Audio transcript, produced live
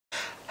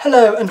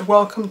Hello and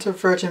welcome to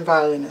Virgin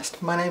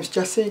Violinist. My name's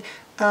Jessie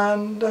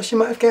and as you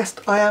might have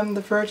guessed, I am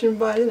the Virgin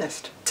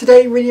Violinist.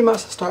 Today really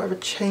marks the start of a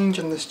change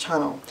on this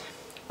channel.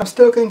 I'm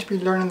still going to be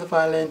learning the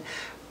violin,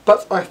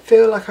 but I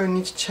feel like I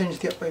need to change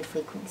the upload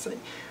frequency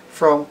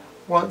from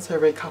once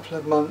every couple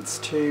of months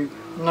to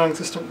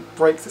non-existent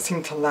breaks that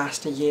seem to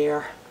last a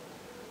year.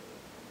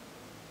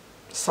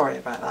 Sorry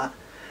about that.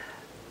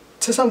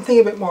 To something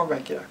a bit more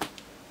regular.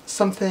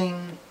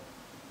 Something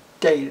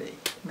daily,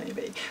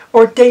 maybe.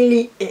 Or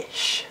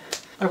daily-ish.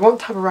 I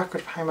want to have a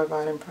record of how my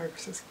violin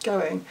progress is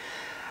going,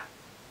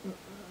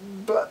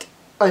 but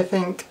I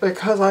think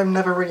because I'm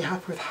never really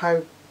happy with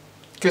how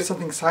good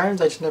something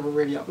sounds, I just never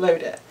really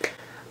upload it.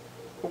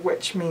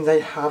 Which means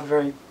I have a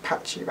very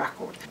patchy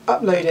record.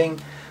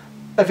 Uploading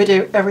a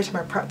video every time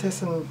I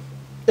practice, and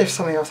if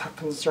something else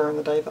happens during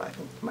the day that I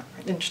think might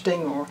find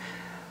interesting, or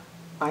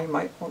I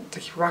might want to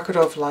keep a record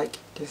of, like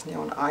Disney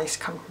on Ice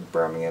coming from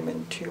Birmingham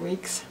in 2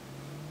 weeks,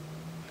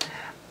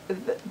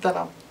 then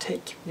I'll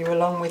take you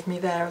along with me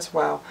there as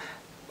well.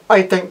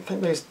 I don't think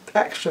those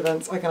extra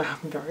events are going to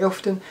happen very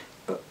often,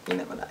 but you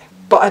never know.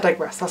 But I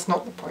digress, that's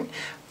not the point.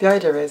 The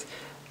idea is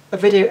a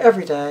video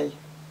every day,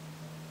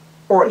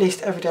 or at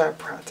least every day I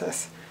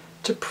practice,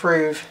 to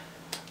prove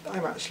that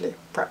I'm actually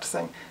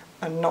practicing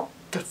and not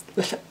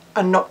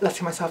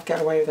letting myself get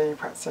away with only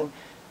practicing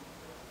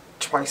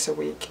twice a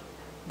week,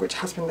 which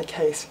has been the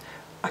case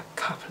a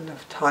couple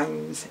of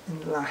times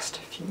in the last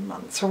few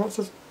months. So I want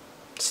to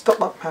stop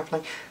that from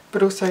happening,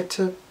 but also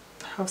to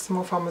have some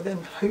more fun with it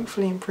and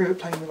hopefully improve at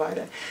playing the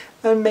violin.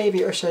 And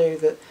maybe it'll show you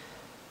that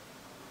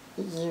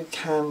you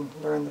can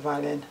learn the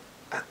violin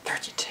at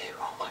 32.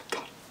 Oh my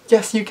god.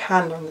 Yes, you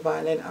can learn the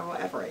violin at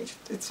whatever age.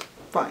 It's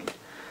fine.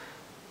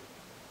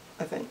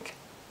 I think.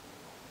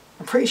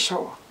 I'm pretty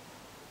sure.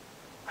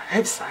 I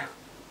hope so.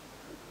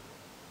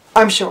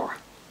 I'm sure.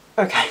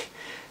 Okay.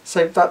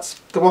 So that's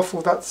the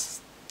waffle, that's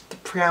the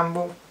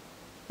preamble,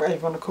 whatever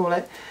you want to call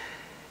it.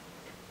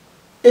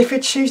 If you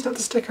choose not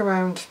to stick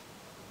around,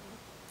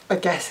 I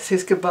guess this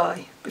is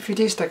goodbye. But if you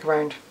do stick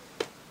around,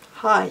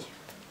 hi,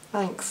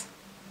 thanks,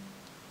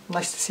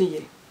 nice to see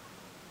you.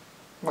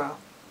 Well,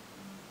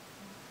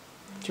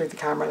 through the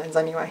camera lens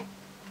anyway.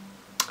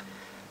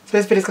 So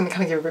this video is going to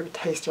kind of give a bit of a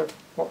taste of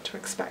what to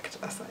expect,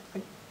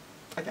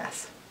 I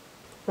guess.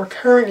 We're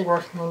currently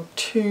working on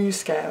two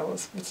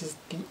scales, which is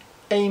the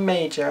A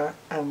major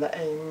and the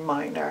A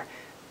minor,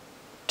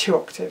 2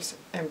 octaves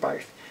in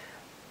both.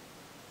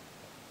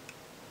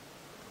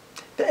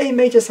 The A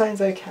major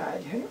sounds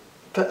okay,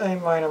 but A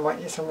minor might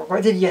need some work. I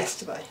did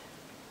yesterday.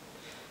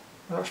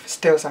 I'm not sure if it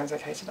still sounds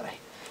okay today.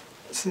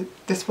 So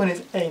this one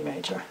is A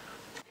major.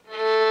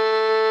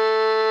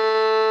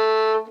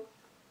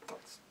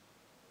 That's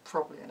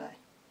probably an A,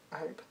 I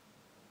hope.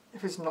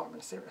 If it's not, I'm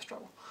in serious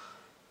trouble.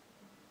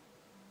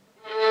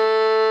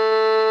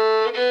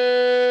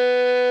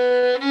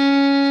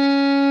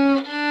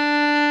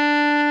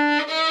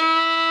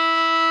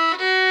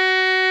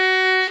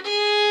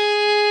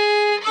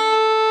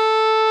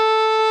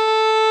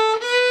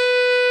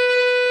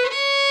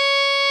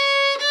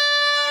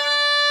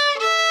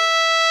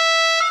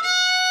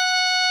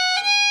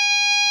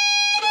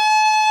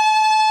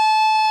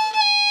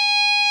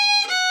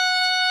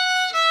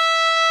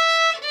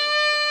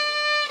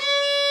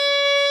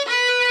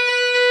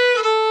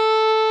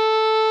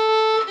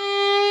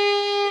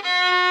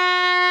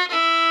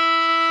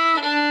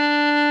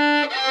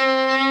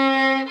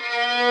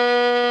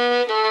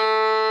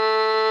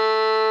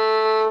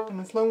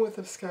 Along with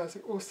the scales,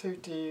 we also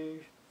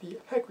do the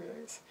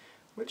arpeggios,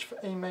 which for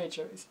A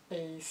major is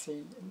A,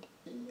 C and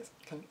E.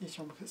 Kind of each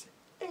one because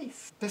it's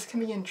ace. This can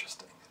be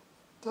interesting.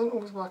 Doesn't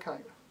always work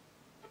out.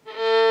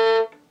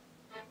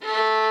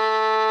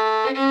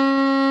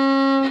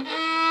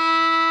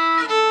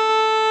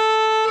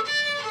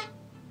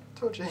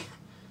 Told you.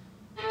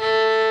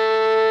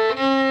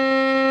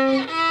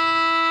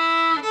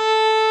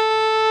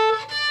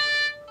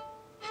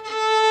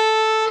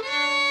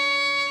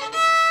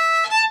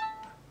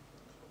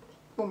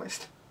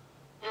 Almost.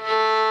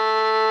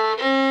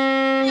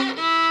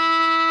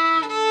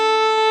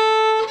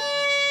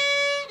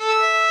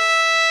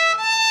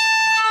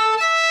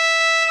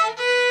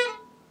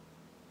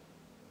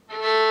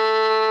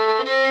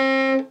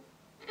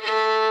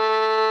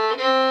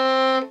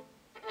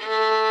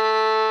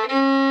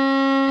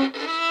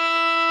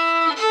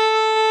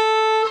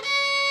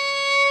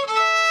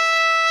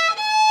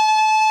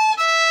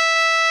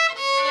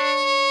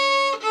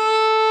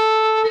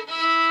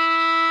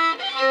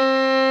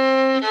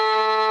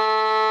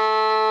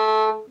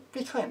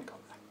 Kind of got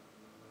there.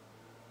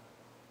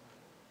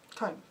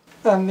 Kind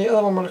of. And the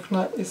other one we're looking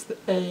at is the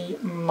A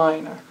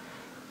minor.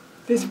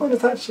 This one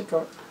has actually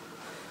got,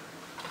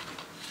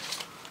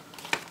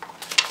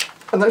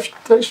 I don't know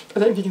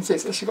if you can see,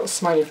 it's actually got a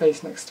smiley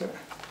face next to it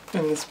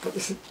in this book.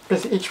 This is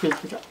basically each week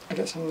I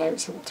get some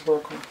notes of what to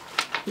work on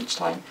each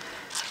time,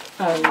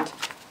 and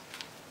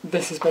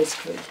this is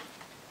basically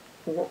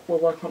what we're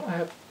working on. I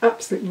have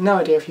absolutely no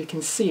idea if you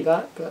can see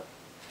that, but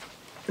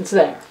it's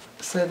there.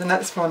 So the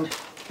next one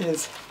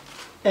is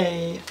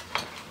A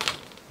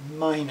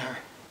minor.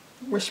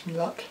 Wish me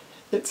luck.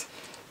 It's,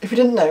 if you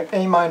didn't know,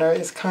 A minor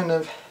is kind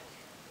of,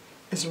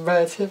 is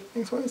relative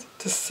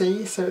to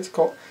C, so it's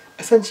got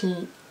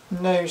essentially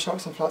no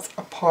sharps and flats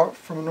apart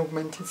from an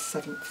augmented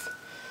seventh.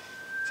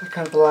 So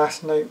kind of the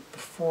last note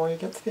before you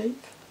get to the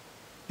eighth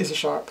is a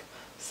sharp.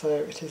 So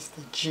it is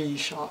the G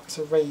sharp, it's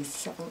a raised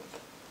seventh.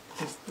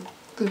 Is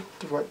the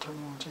right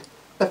terminology,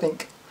 I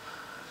think.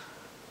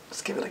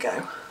 Let's give it a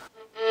go.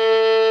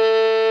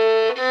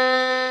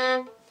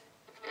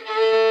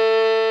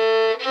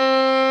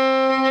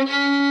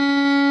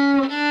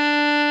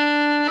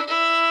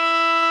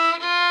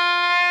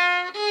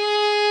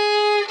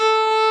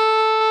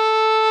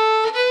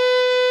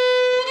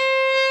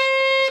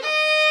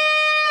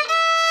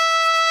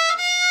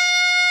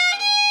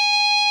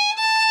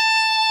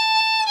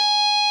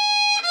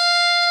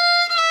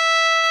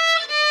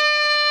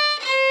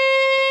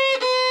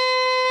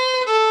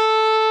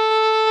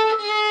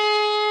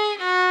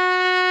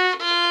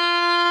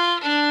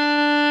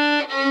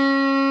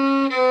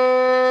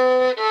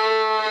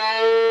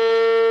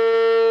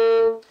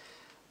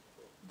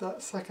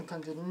 That second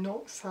time did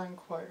not sound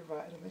quite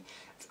right, I don't think.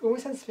 It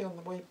always tends to be on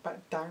the way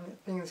back down that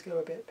things go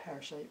a bit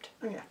pear-shaped.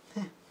 Oh yeah,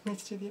 need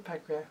to do the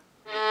arpeggio.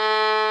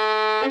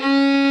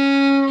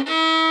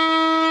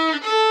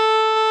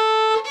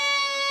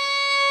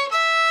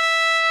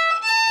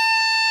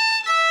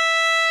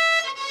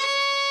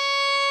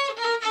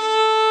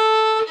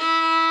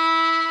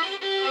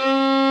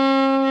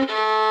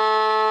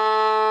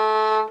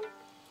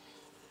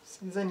 So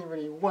there's only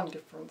really one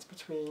difference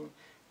between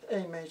the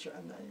A major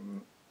and the A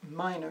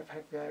minor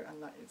arpeggio,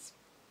 and that is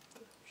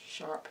the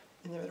sharp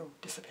in the middle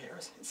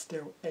disappears. It's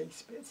still A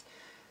spits.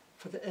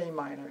 For the A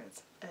minor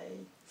it's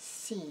A,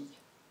 C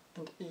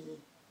and E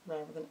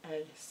rather than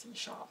A, C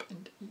sharp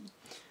and E.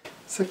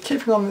 So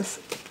keeping on this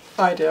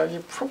idea, you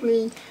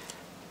probably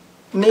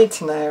need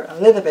to know a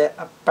little bit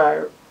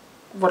about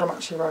what I'm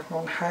actually working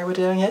on, how we're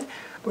doing it.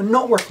 We're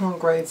not working on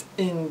grades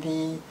in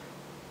the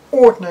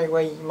ordinary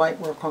way you might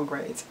work on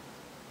grades,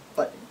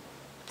 like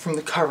from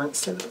the current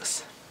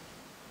syllabus,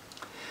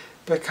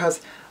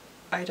 because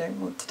I don't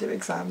want to do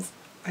exams.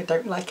 I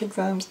don't like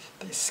exams,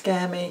 they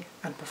scare me,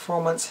 and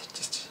performance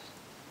just,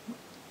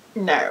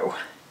 no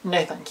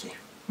thank you.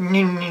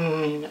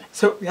 No.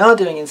 So what we are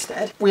doing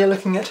instead, we are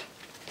looking at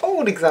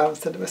old exam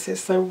syllabuses.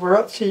 So we're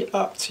actually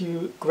up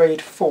to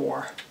grade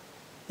 4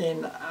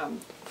 in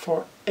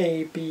for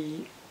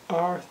ABR,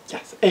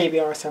 yes,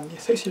 ABR7, the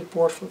Associated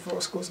Board for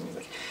Rural Schools of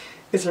Music.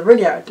 It's a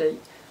really out of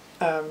date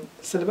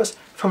syllabus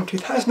from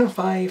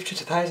 2005 to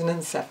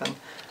 2007.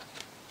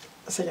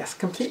 So yes,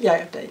 completely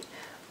out of date.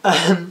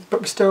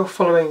 But we're still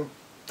following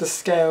the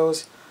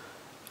scales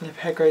and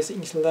arpeggios that you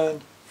need to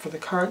learn for the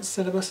current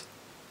syllabus,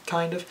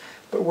 kind of,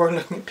 but we're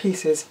looking at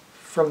pieces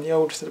from the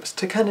old syllabus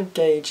to kind of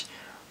gauge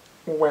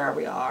where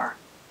we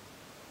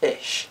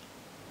are-ish.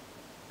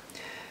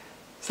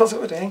 So that's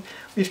what we're doing.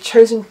 We've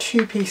chosen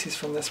 2 pieces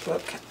from this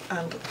book,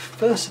 and the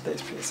first of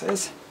those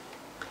pieces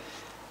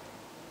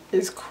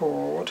is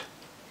called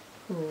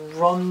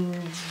Rondieu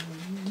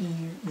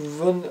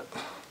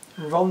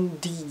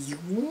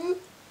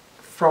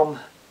from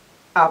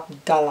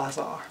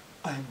Abdalazar.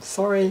 I'm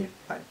sorry,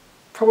 I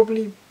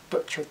probably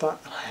butchered that,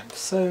 and I am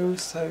so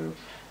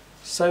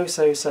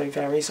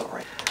very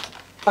sorry.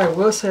 I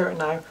will say right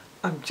now,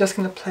 I'm just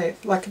going to play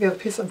it, like the other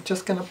piece, I'm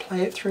just going to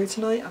play it through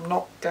tonight. I'm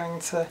not going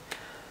to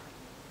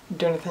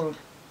do anything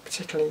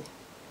particularly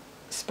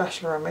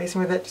special or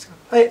amazing with it, just going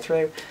to play it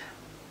through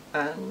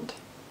and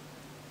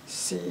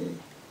see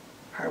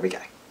how we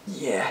go.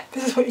 Yeah,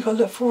 this is what you've got to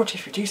look forward to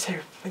if you do so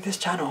with this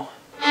channel.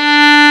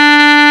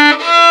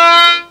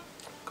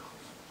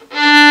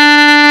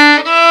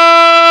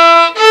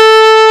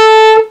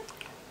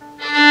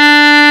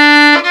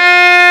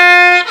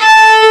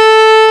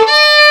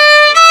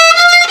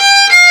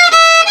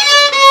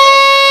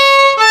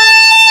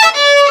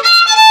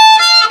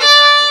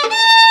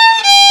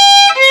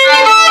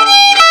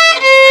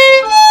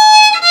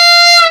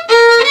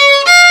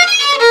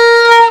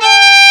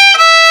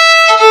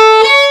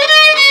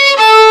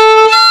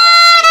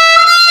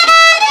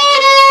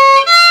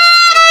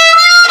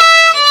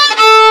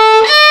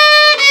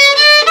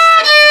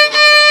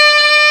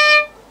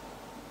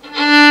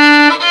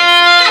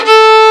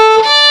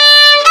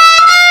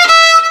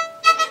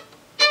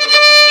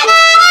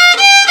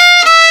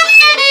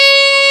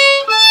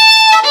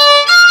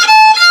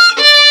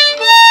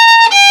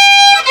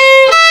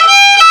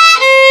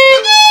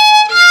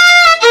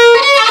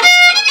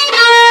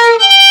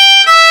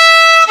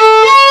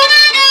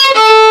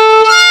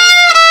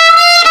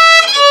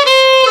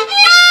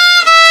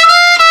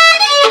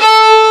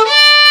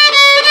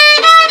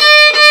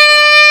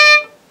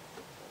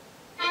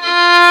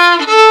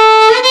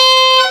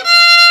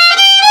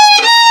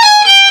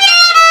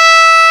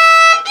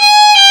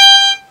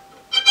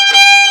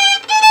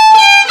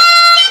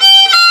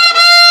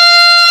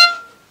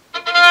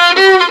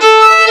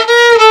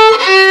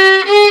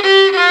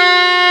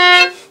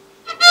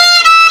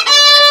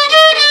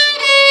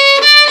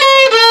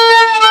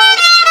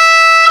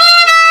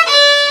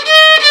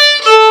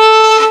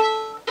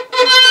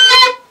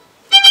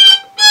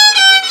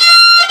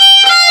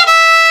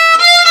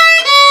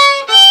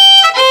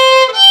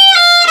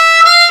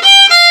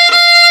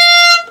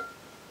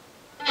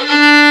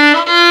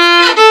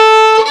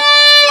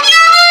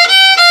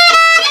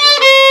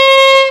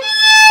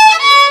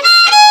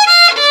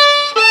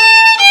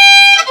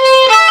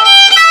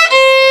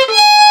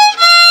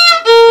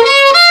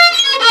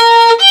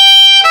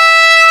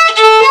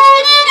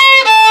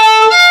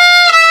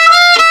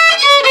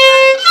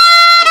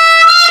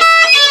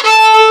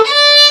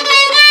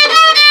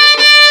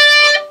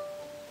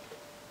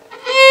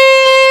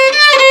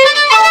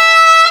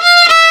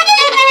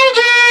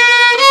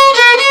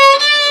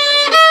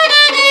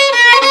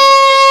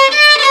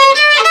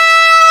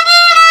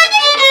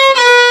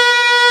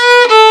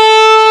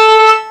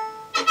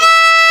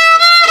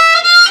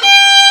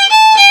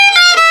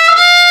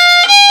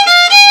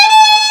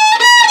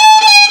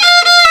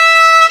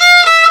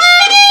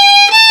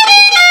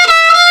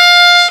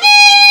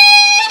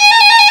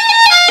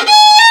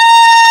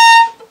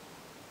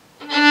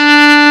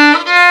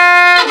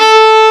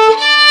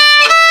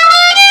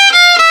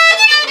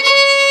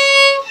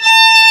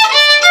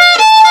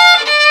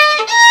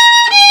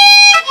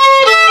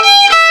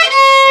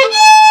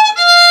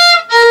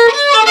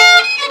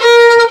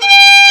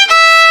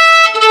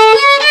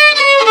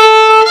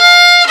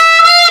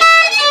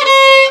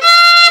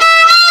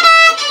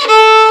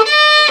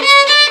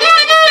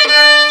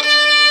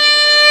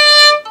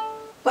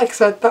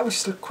 said, that was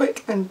just a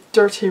quick and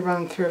dirty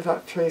run through of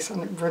that piece,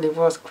 and it really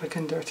was quick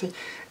and dirty.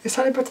 It's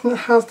slightly better than it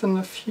has done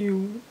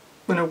in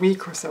a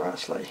week or so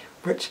actually,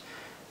 which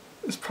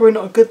is probably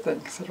not a good thing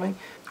considering.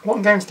 What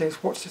I'm going to do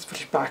is watch this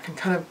footage back and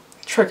kind of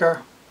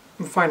trigger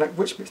and find out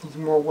which bits need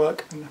more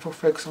work and therefore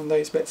focus on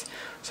those bits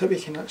so that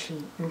we can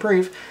actually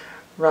improve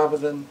rather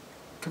than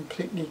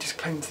completely just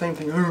playing the same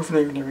thing over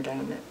and over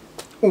again and it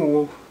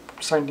all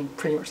sounding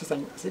pretty much the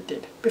same as it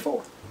did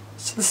before.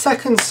 So the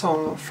second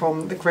song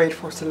from the grade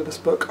 4 syllabus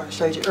book I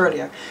showed you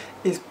earlier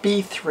is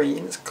B3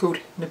 and it's called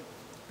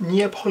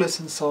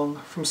Neapolitan Song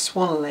from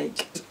Swan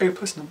Lake. It's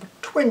opus number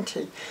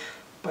 20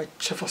 by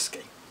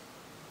Tchaikovsky.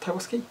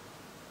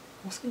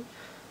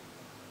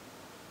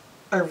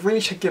 I really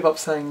should give up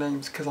saying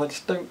names because I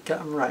just don't get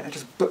them right. I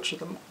just butcher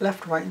them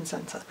left, right and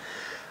centre.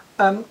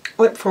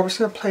 Like before, I'm just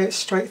going to play it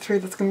straight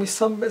through. There's going to be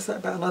some bits that are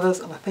better than others,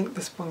 and I think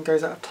this one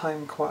goes out of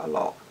time quite a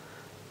lot.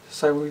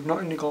 So we've not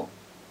only got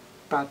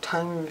bad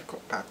timing, we've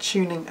got bad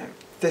tuning.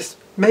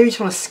 Maybe you just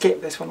want to skip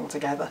this one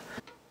altogether.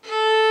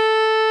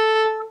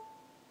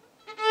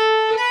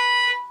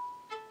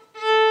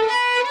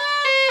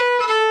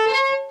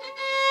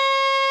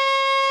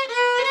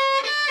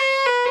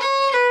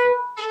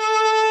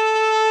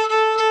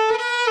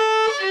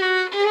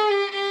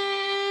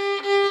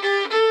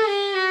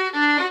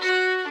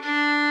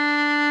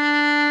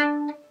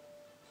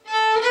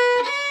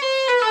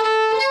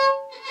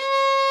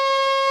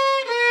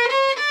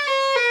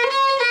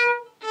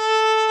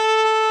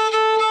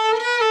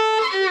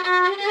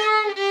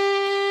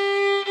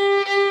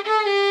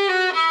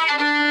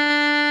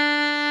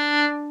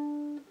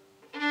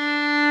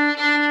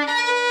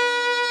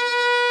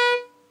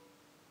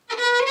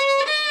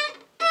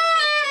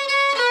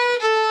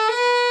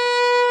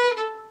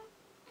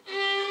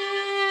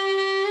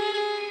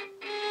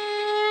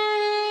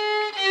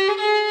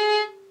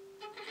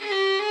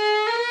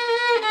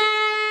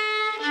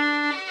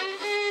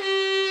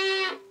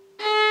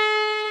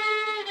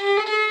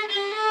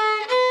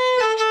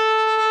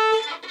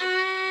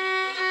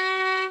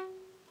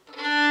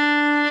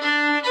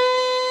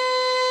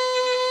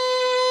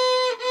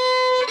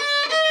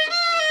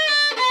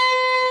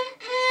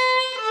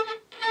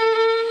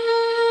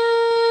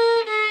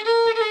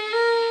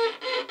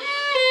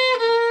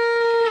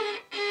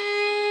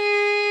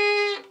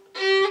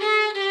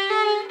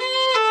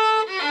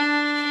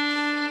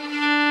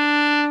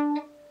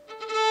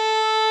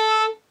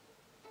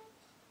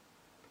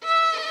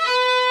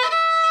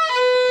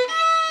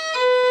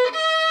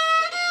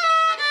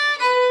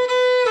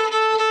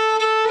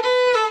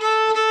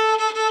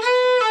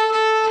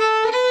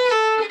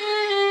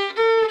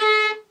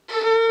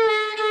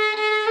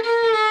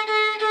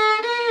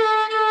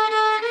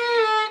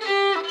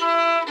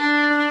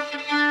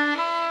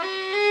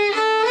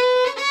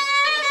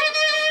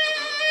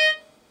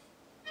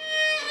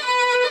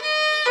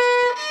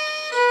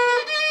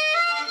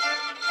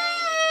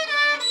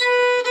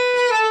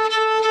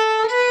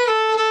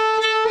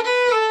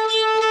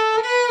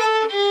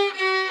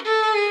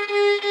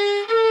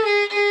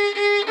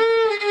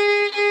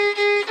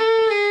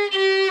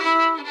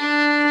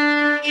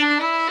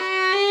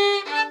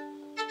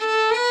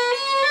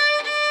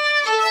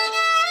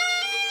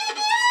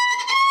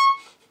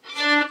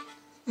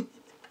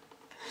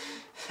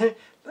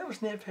 That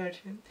was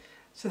Neapolitan.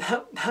 So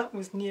that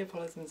was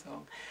Neapolitan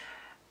Song.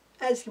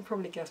 As you can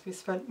probably guess, we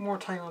spent more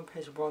time on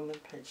page 1 than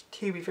page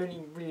 2. We've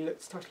only really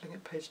started looking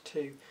at page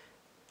 2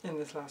 in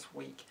this last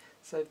week.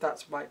 So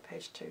that's why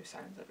page 2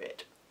 sounds a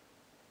bit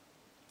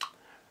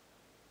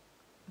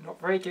not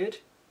very good,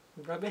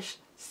 rubbish,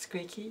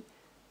 squeaky,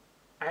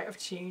 out of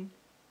tune,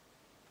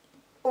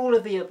 all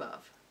of the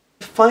above.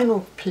 The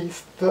final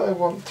piece that I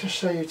want to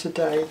show you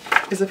today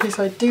is a piece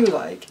I do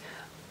like.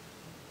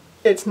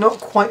 It's not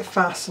quite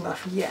fast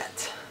enough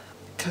yet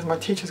because my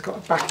teacher's got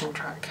a backing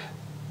track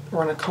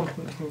or an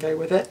accompaniment that can go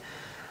with it,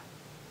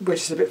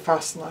 which is a bit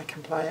faster than I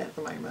can play it at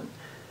the moment.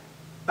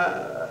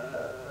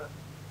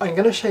 I'm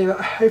going to show you,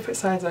 I hope it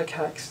sounds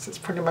okay because it's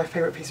probably my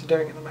favourite piece of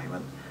doing at the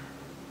moment.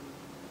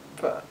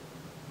 But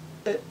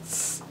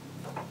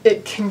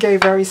it can go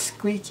very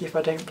squeaky if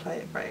I don't play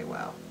it very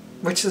well,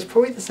 which is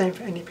probably the same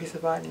for any piece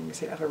of violin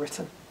music ever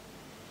written.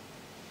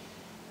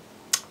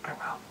 Oh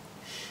well.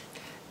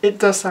 It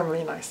does sound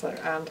really nice though,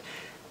 and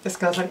it's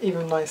going to sound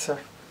even nicer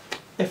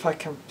if I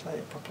can play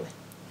it properly.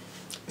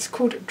 It's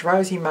called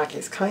Drowsy Maggie.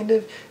 It's kind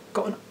of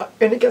got an,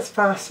 when it gets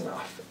fast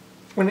enough,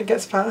 when it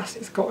gets fast,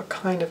 it's got a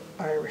kind of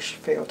Irish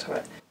feel to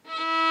it.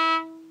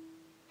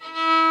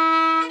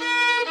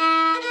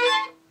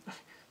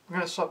 I'm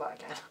going to stop that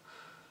again.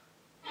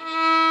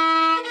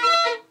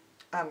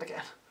 And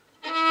again.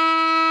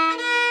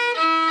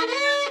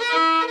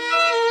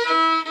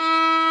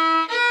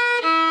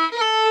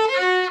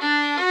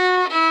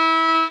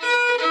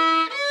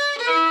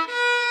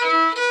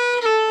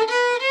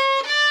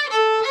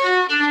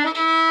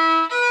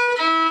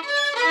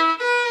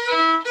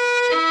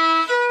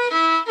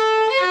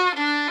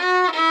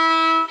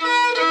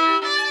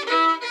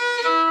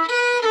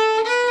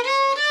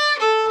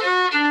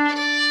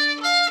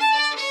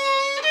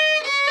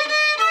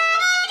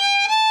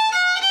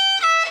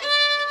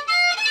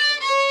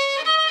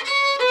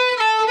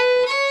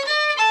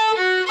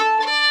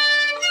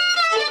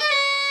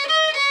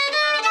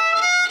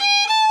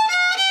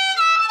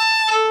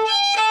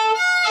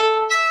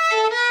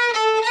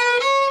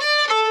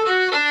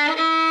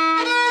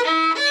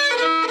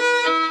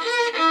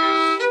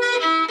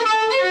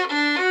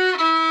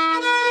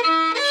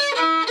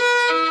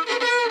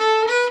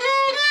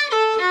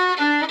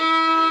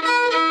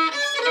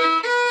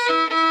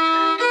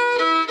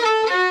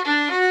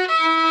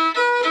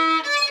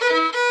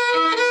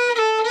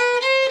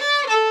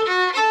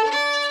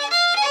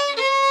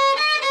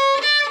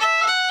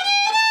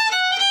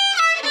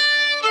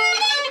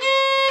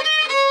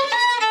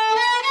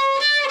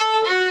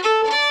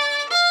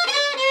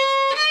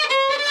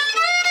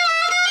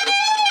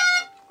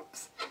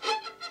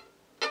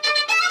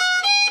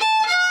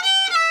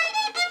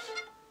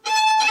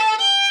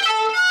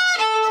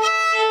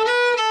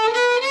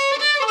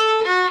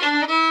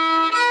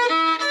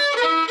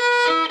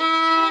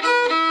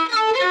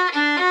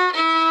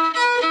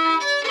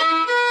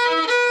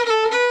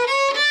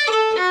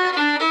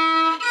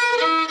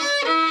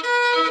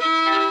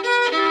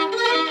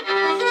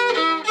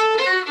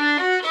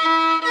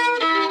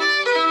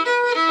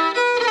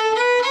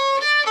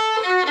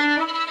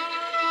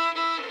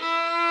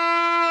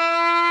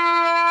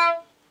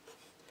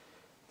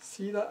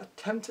 see that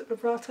attempt at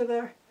vibrato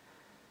there?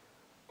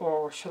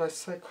 Or should I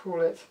say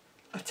call it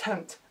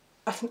attempt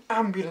at an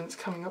ambulance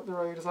coming up the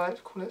road, as I like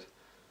to call it.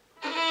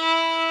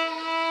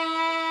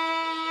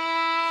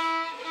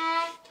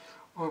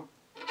 Or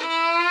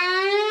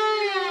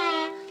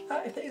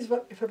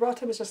if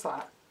vibrato was just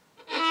that,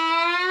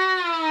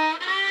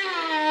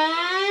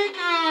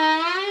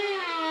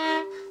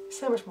 it's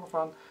so much more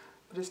fun,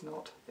 but it's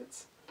not.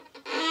 It's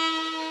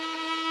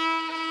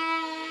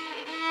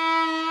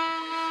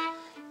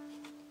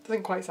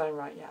doesn't quite sound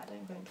right yet, I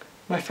don't think.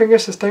 My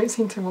fingers just don't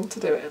seem to want to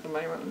do it at the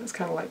moment, and it's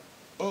kind of like,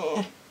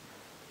 eh.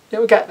 It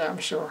will get there, I'm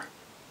sure.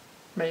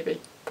 Maybe,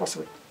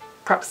 possibly,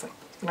 perhaps.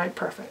 It's not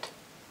perfect.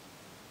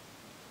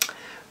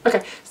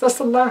 Okay, so that's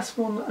the last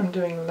one I'm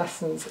doing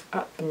lessons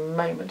at the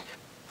moment.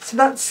 So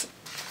that's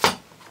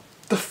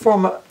the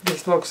format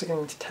these vlogs are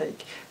going to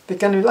take. They're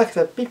going to, like I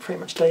said, be pretty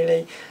much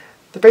daily.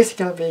 They're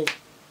basically going to be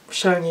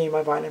showing you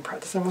my violin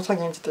practice, and what I'm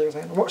going to do is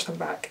I'm going to watch them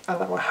back,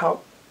 and that will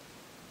help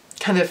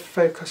kind of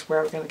focus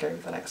where we're going to go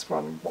with the next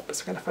one, what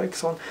bits we're going to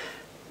focus on,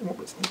 and what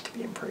bits need to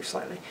be improved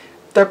slightly.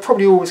 They'll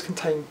probably always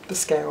contain the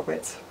scale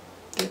bits,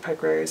 the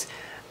arpeggios,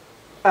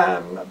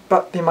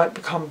 but they might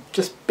become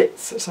just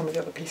bits of some of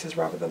the other pieces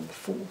rather than the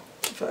full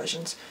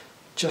versions,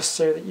 just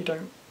so that you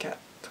don't get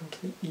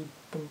completely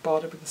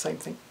bombarded with the same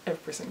thing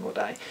every single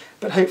day.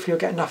 But hopefully you'll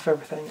get enough of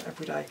everything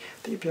every day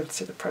that you'll be able to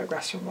see the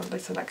progress from one day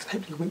to the next.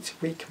 Hopefully week to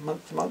week,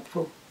 month to month,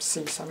 we'll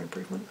see some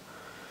improvement.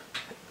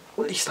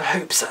 Well, at least I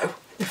hope so.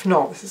 If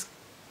not, this is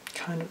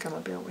kind of going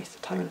to be a waste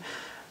of time and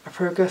a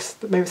progress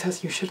that maybe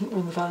says you shouldn't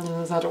learn the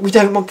violin as an adult. We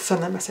don't want to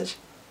send that message,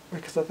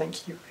 because I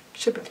think you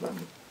should be able to learn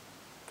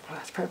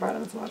to play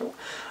violin as an adult.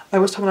 I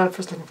was told when I was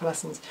first looking for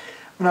lessons,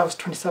 when I was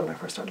 27 I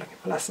first started looking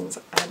for lessons,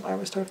 and I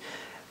was told,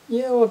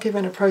 yeah, I'll give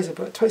in a appraisal,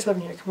 but at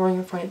 27 you're going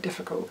to find it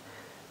difficult.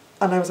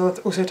 And I was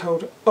also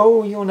told,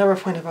 oh, you'll never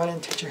find a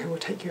violin teacher who will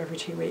take you every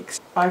 2 weeks.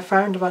 I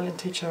found a violin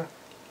teacher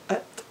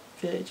at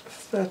the age of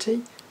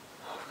 30.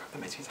 Oh God,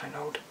 that makes me sound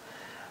old.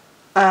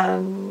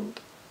 And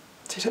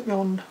she took me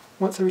on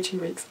once every 2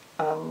 weeks,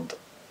 and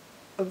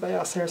they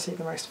are seriously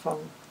the most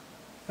fun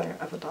thing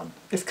I've ever done.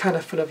 It's kind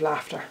of full of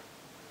laughter,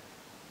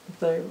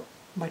 though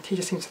my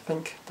teacher seems to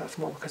think that's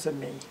more because of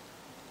me.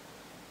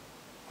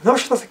 I'm not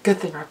sure that's a good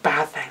thing or a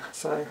bad thing,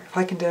 so if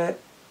I can do it,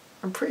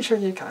 I'm pretty sure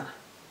you can.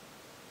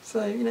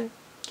 So, you know,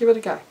 give it a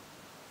go.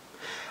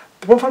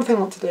 The one fun thing I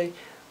want to do,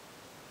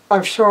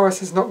 I'm sure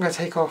this is not going to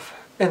take off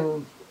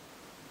in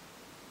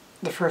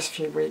the first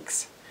few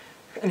weeks.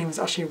 If anyone's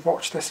actually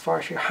watched this far,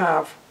 if you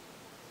have,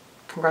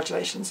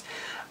 congratulations.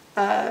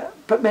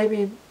 But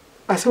maybe,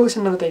 I saw this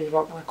in another daily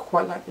vlog and I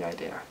quite like the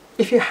idea.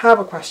 If you have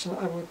a question,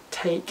 I would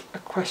take a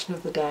question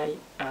of the day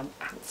and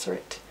answer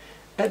it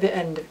at the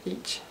end of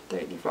each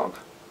daily vlog.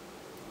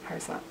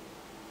 How's that?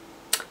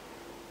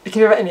 It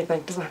can be about anything,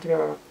 it doesn't have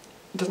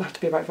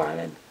to be about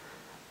violin.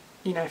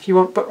 You know, if you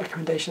want book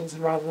recommendations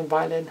rather than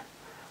violin,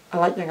 I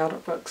like young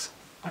adult books.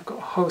 I've got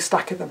a whole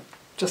stack of them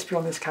just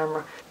beyond this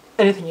camera.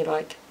 Anything you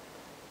like,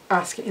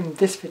 ask it in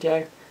this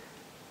video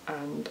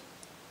and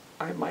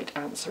I might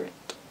answer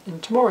it in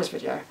tomorrow's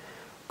video.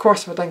 Of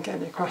course, if I don't get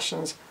any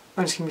questions,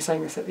 I'm just going to be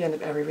saying this at the end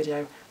of every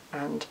video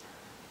and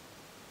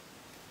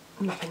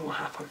nothing will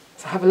happen.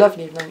 So have a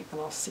lovely evening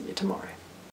and I'll see you tomorrow.